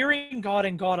 Fearing God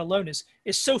and God alone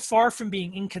is so far from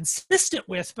being inconsistent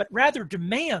with, but rather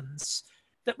demands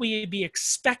that we be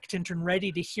expectant and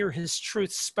ready to hear His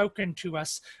truth spoken to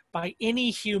us by any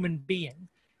human being,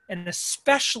 and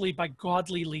especially by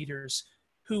godly leaders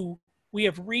who we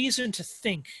have reason to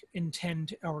think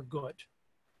intend our good.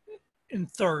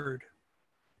 And third,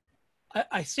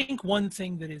 I think one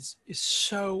thing that is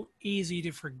so easy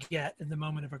to forget in the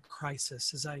moment of a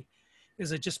crisis, as I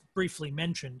just briefly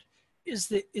mentioned, is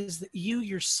that you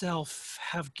yourself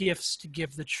have gifts to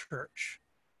give the church.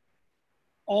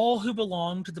 All who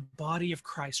belong to the body of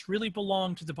Christ, really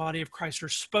belong to the body of Christ, are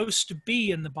supposed to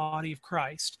be in the body of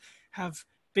Christ, have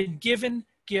been given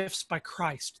gifts by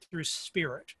Christ through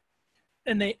Spirit.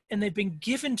 And they've been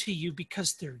given to you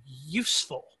because they're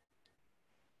useful.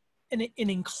 And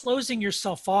in closing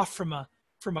yourself off from a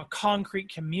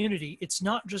concrete community, it's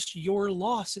not just your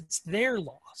loss, it's their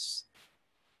loss.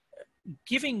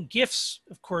 Giving gifts,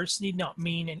 of course, need not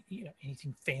mean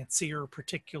anything fancy or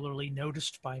particularly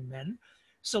noticed by men,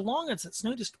 so long as it's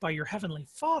noticed by your Heavenly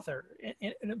Father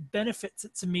and it benefits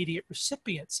its immediate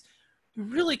recipients. You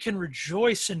really can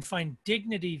rejoice and find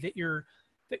dignity that you're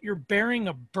bearing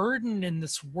a burden in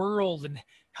this world and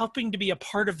helping to be a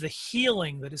part of the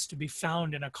healing that is to be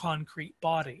found in a concrete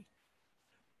body.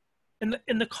 And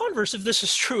the converse of this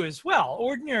is true as well.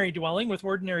 Ordinary dwelling with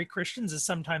ordinary Christians is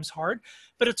sometimes hard,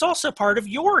 but it's also part of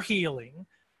your healing.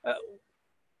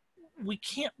 We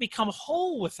can't become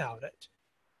whole without it.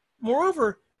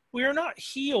 Moreover, we are not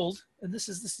healed, and this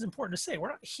is important to say, we're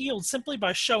not healed simply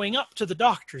by showing up to the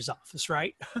doctor's office,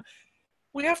 right?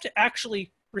 We have to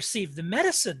actually receive the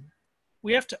medicine.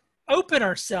 We have to open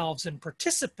ourselves and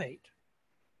participate.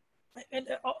 And,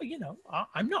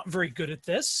 I'm not very good at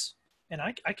this. And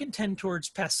I can tend towards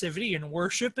passivity in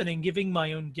worship and in giving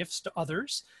my own gifts to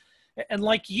others. And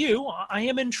like you, I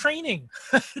am in training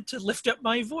to lift up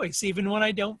my voice, even when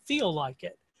I don't feel like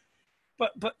it.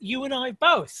 But you and I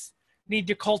both need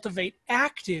to cultivate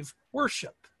active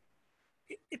worship.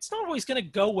 It's not always going to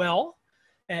go well,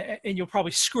 and you'll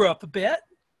probably screw up a bit,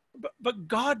 but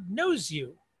God knows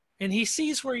you, and He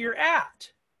sees where you're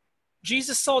at.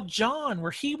 Jesus saw John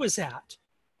where he was at,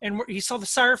 and He saw the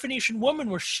Syrophoenician woman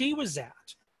where she was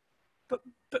at. But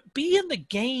be in the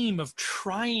game of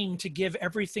trying to give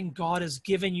everything God has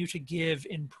given you to give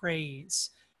in praise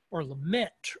or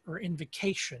lament or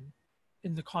invocation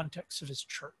in the context of His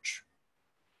church.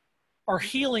 Our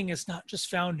healing is not just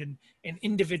found in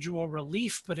individual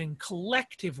relief, but in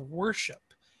collective worship,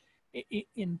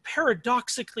 in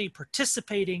paradoxically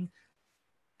participating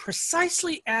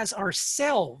precisely as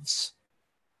ourselves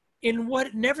in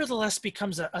what nevertheless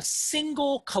becomes a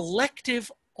single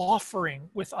collective offering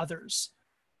with others,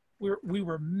 We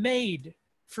were made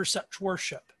for such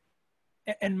worship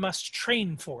and must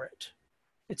train for it.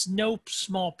 It's no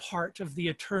small part of the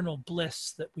eternal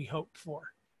bliss that we hope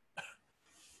for.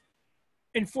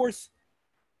 And fourth,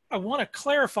 I want to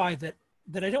clarify that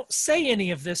I don't say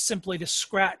any of this simply to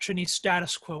scratch any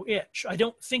status quo itch. I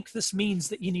don't think this means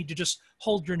that you need to just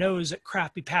hold your nose at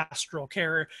crappy pastoral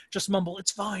care, just mumble,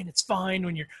 it's fine,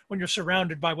 when you're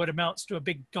surrounded by what amounts to a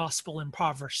big gospel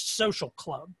impoverished social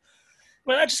club.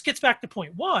 Well, that just gets back to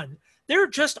point one. There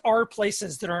just are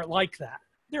places that aren't like that.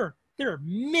 There are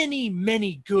many,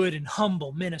 many good and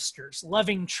humble ministers,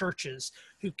 loving churches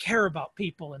who care about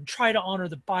people and try to honor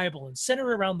the Bible and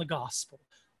center around the gospel.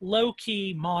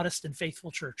 Low-key, modest, and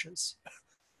faithful churches.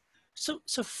 So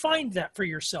find that for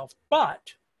yourself,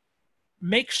 but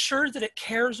make sure that it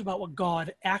cares about what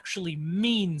God actually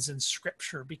means in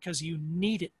Scripture, because you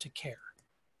need it to care.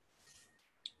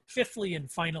 Fifthly and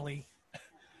finally,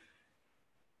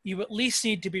 you at least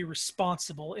need to be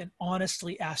responsible and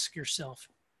honestly ask yourself,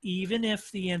 even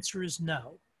if the answer is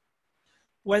no,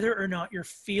 whether or not your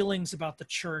feelings about the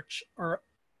church are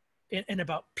and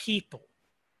about people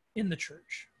in the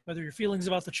church, whether your feelings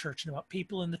about the church and about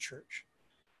people in the church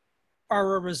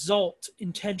are a result,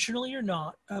 intentionally or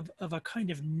not, of a kind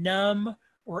of numb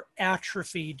or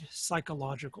atrophied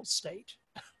psychological state.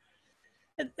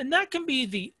 And that can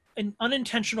be an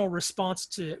unintentional response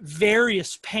to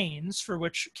various pains for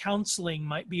which counseling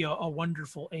might be a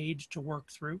wonderful aid to work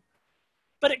through.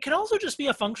 But it can also just be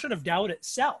a function of doubt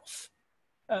itself.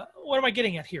 What am I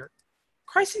getting at here?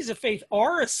 Crises of faith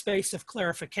are a space of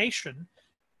clarification,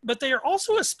 but they are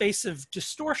also a space of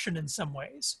distortion in some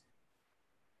ways.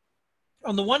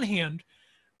 On the one hand,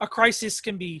 a crisis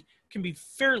can be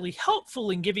fairly helpful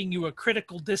in giving you a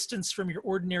critical distance from your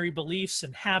ordinary beliefs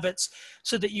and habits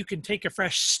so that you can take a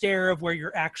fresh stare of where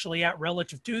you're actually at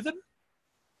relative to them.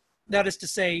 That is to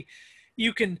say,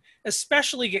 you can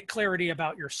especially get clarity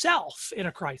about yourself in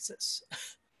a crisis.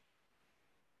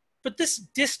 But this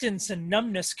distance and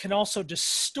numbness can also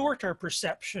distort our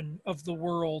perception of the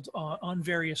world on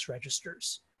various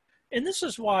registers. And this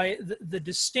is why the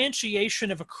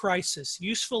distantiation of a crisis,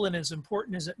 useful and as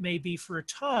important as it may be for a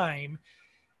time,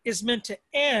 is meant to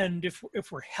end,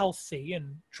 if we're healthy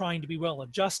and trying to be well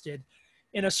adjusted,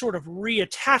 in a sort of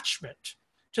reattachment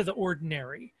to the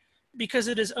ordinary. Because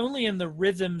it is only in the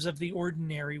rhythms of the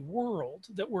ordinary world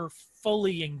that we're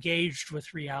fully engaged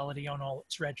with reality on all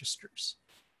its registers.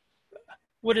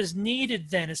 What is needed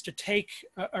then is to take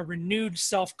a renewed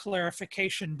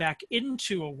self-clarification back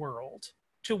into a world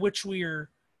to which we are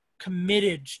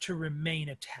committed to remain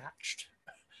attached.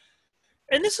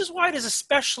 And this is why it is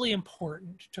especially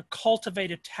important to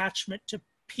cultivate attachment to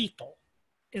people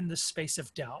in the space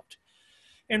of doubt,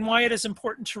 and why it is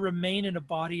important to remain in a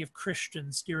body of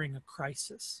Christians during a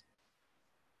crisis.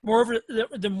 Moreover,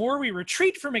 the more we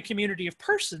retreat from a community of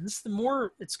persons, the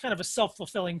more it's kind of a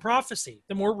self-fulfilling prophecy.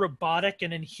 The more robotic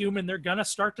and inhuman they're going to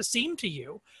start to seem to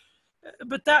you.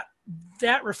 But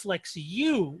that reflects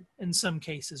you in some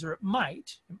cases, or it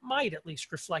might at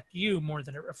least reflect you more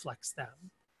than it reflects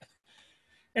them.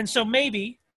 And so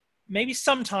maybe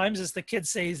sometimes, as the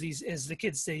kids say these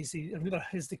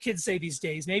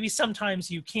days, maybe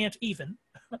sometimes you can't even.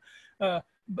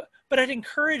 But I'd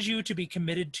encourage you to be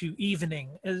committed to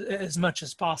evening as much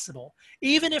as possible,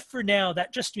 even if for now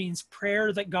that just means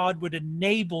prayer that God would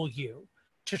enable you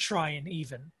to try and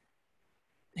even.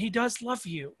 He does love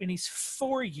you, and he's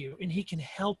for you, and he can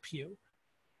help you.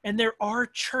 And there are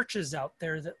churches out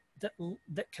there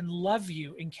that can love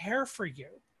you and care for you.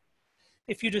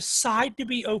 If you decide to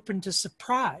be open to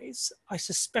surprise, I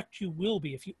suspect you will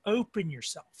be. If you open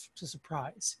yourself to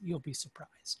surprise, you'll be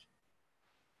surprised.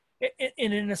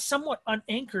 And in a somewhat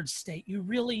unanchored state, you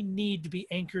really need to be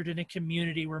anchored in a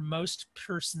community where most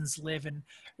persons live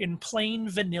in plain,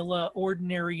 vanilla,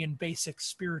 ordinary, and basic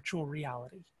spiritual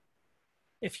reality.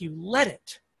 If you let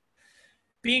it,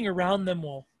 being around them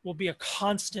will be a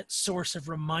constant source of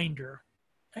reminder.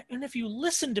 And if you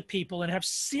listen to people and have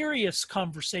serious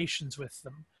conversations with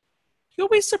them, you'll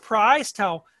be surprised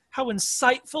how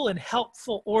insightful and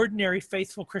helpful ordinary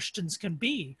faithful Christians can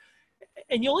be.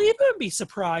 And you'll even be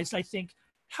surprised, I think,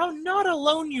 how not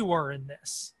alone you are in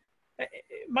this. You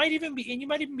might even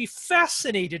be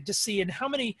fascinated to see in how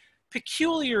many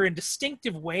peculiar and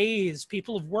distinctive ways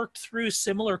people have worked through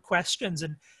similar questions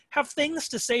and have things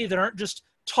to say that aren't just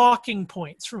talking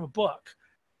points from a book,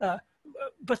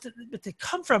 but they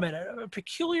come from it, a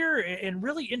peculiar and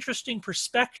really interesting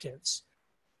perspectives.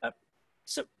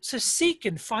 So seek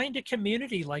and find a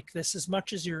community like this as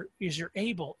much as you're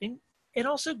able. And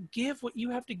also give what you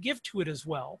have to give to it as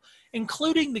well,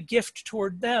 including the gift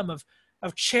toward them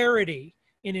of charity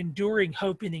in enduring,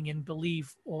 hoping, and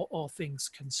believe all things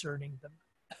concerning them.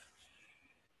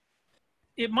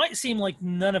 It might seem like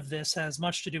none of this has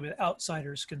much to do with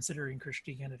outsiders considering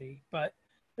Christianity, but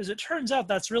as it turns out,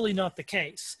 that's really not the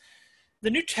case.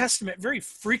 The New Testament very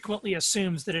frequently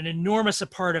assumes that an enormous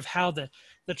part of how the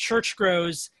church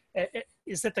grows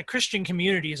is that the Christian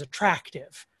community is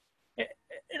attractive.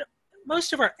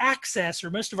 Most of our access or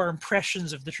most of our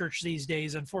impressions of the church these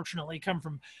days, unfortunately, come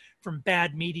from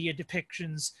bad media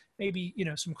depictions, maybe,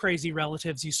 some crazy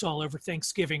relatives you saw over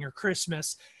Thanksgiving or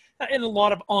Christmas, and a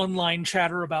lot of online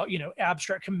chatter about,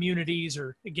 abstract communities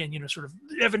or, again, sort of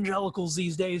evangelicals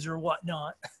these days or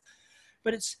whatnot.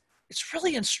 But it's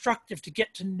really instructive to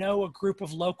get to know a group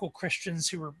of local Christians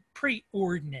who are pretty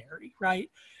ordinary, right?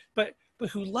 But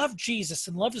who love Jesus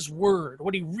and love his word,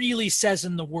 what he really says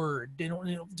in the word. They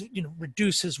don't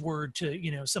reduce his word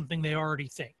to, something they already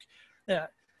think. And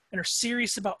are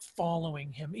serious about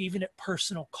following him, even at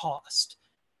personal cost.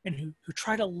 And who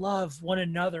try to love one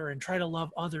another and try to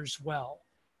love others well.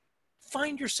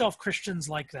 Find yourself Christians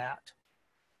like that.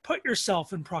 Put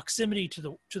yourself in proximity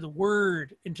to the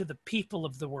word and to the people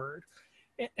of the word.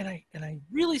 And I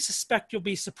really suspect you'll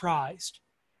be surprised.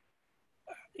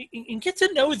 And get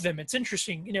to know them. It's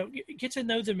interesting, get to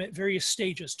know them at various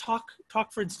stages. Talk,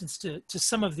 for instance, to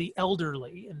some of the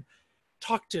elderly, and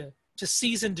talk to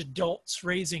seasoned adults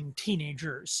raising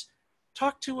teenagers.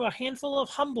 Talk to a handful of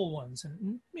humble ones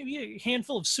and maybe a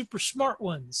handful of super smart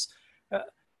ones.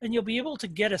 And you'll be able to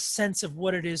get a sense of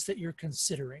what it is that you're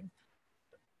considering.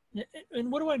 And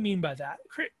what do I mean by that?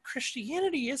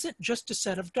 Christianity isn't just a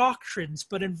set of doctrines,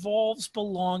 but involves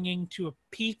belonging to a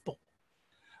people.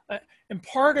 And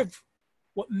part of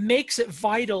what makes it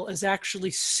vital is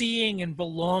actually seeing and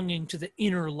belonging to the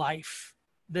inner life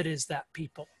that is that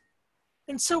people.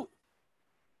 And so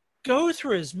go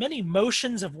through as many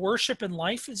motions of worship and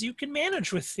life as you can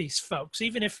manage with these folks,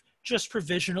 even if just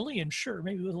provisionally, and sure,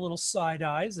 maybe with a little side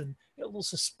eyes and a little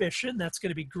suspicion. That's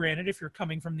going to be granted if you're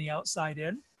coming from the outside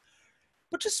in.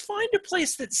 But just find a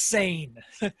place that's sane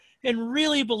and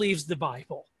really believes the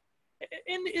Bible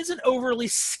and isn't overly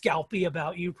scalpy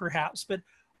about you, perhaps, but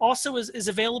also is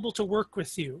available to work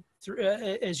with you through,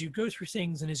 as you go through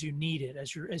things and as you need it,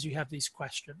 as you have these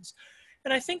questions.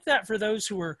 And I think that for those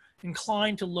who are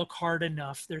inclined to look hard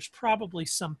enough, there's probably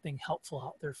something helpful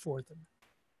out there for them.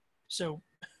 So,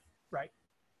 right.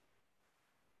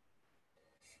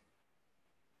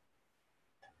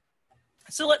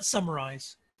 So let's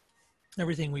summarize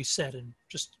everything we said in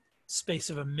just space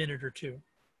of a minute or two.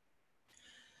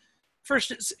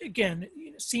 First, it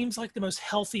seems like the most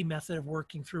healthy method of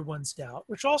working through one's doubt,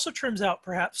 which also turns out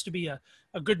perhaps to be a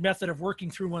good method of working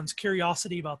through one's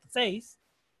curiosity about the faith,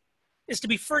 is to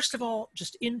be, first of all,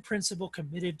 just in principle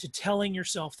committed to telling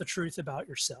yourself the truth about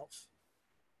yourself.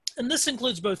 And this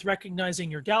includes both recognizing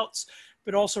your doubts,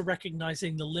 but also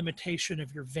recognizing the limitation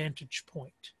of your vantage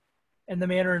point and the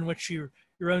manner in which your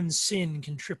own sin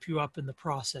can trip you up in the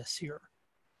process here.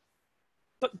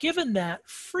 But given that,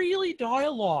 freely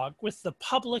dialogue with the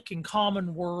public and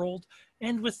common world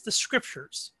and with the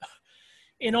scriptures.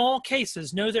 In all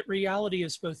cases, know that reality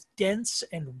is both dense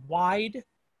and wide,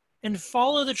 and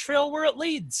follow the trail where it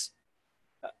leads.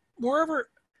 Moreover,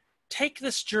 take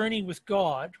this journey with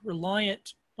God,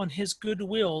 reliant on his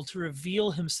goodwill to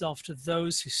reveal himself to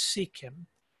those who seek him.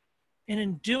 And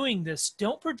in doing this,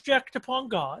 don't project upon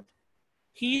God.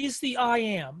 He's the I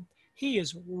am. He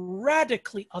is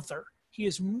radically other. He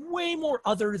is way more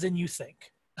other than you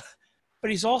think,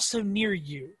 but he's also near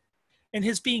you. And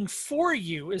his being for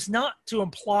you is not to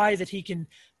imply that he can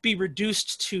be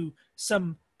reduced to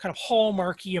some kind of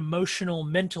hallmarky emotional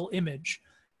mental image.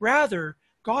 Rather,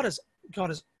 God is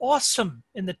awesome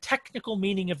in the technical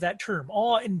meaning of that term,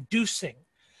 awe-inducing.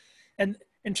 And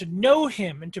to know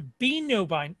him and to be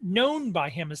known by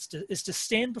him is to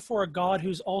stand before a God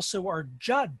who's also our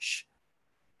judge,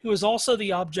 who is also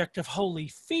the object of holy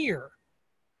fear,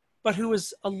 but who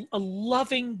is a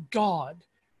loving God,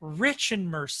 rich in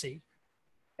mercy,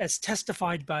 as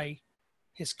testified by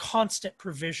his constant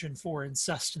provision for and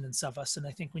sustenance of us. And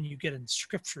I think when you get in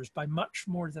scriptures, by much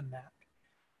more than that.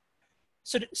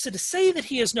 So to say that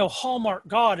he is no hallmark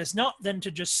God is not then to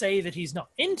just say that he's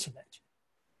not intimate.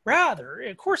 Rather,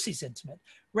 of course he's intimate.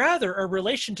 Rather, our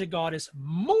relation to God is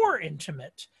more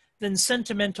intimate than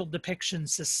sentimental depictions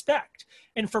suspect.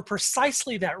 And for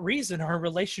precisely that reason, our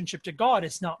relationship to God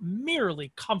is not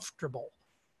merely comfortable.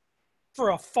 For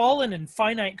a fallen and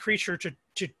finite creature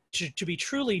to be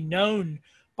truly known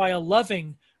by a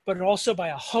loving, but also by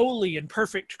a holy and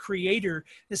perfect creator,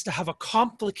 is to have a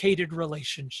complicated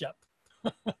relationship.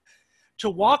 To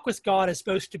walk with God is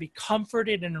both to be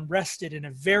comforted and rested in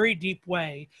a very deep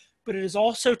way, but it is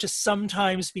also to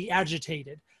sometimes be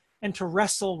agitated and to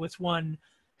wrestle with one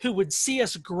who would see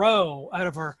us grow out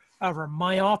of our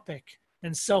myopic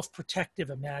and self-protective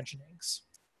imaginings.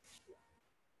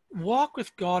 Walk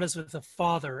with God as with a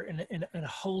father and a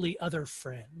holy other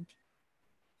friend,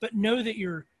 but know that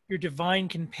your divine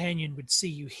companion would see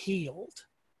you healed.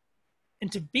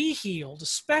 And to be healed,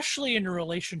 especially in a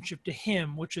relationship to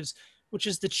him, which is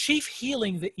the chief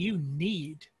healing that you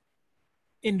need,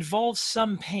 involves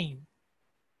some pain.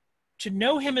 To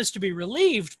know him is to be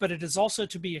relieved, but it is also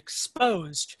to be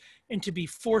exposed and to be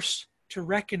forced to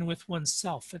reckon with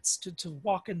oneself. It's to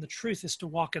walk in the truth is to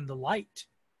walk in the light.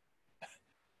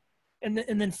 And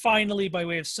then finally, by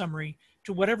way of summary,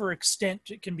 to whatever extent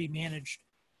it can be managed,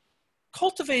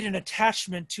 cultivate an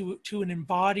attachment to an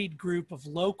embodied group of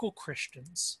local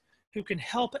Christians who can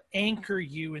help anchor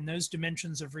you in those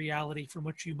dimensions of reality from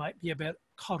which you might be a bit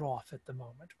cut off at the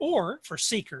moment. Or for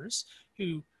seekers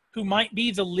who might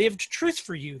be the lived truth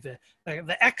for you, the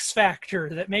X factor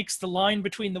that makes the line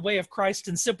between the way of Christ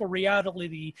and simple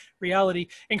reality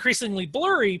increasingly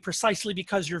blurry precisely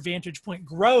because your vantage point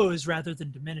grows rather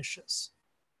than diminishes.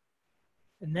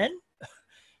 And then,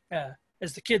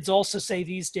 as the kids also say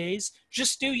these days,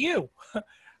 just do you.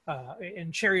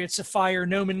 In Chariots of Fire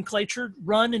nomenclature,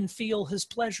 run and feel his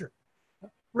pleasure.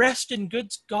 Rest in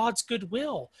God's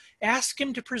goodwill. Ask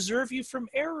him to preserve you from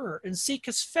error and seek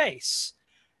his face.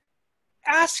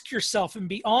 Ask yourself and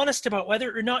be honest about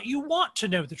whether or not you want to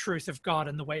know the truth of God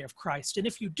and the way of Christ. And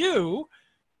if you do,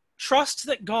 trust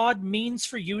that God means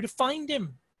for you to find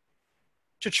him,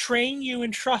 to train you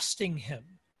in trusting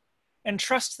him, and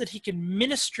trust that he can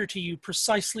minister to you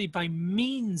precisely by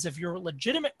means of your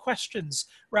legitimate questions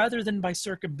rather than by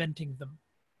circumventing them.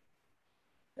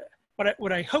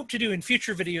 What I hope to do in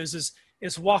future videos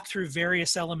is walk through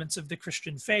various elements of the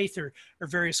Christian faith or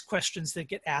various questions that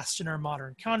get asked in our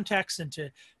modern context and to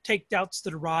take doubts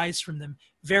that arise from them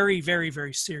very, very,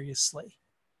 very seriously.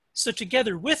 So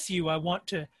together with you, I want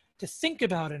to think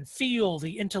about and feel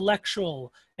the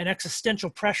intellectual and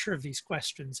existential pressure of these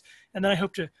questions. And then I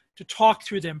hope to talk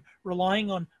through them,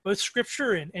 relying on both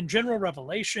scripture and general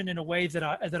revelation in a way that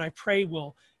I pray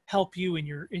will help you in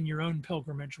your own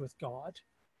pilgrimage with God.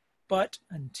 But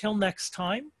until next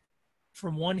time,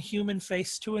 from one human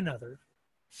face to another,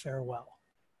 farewell.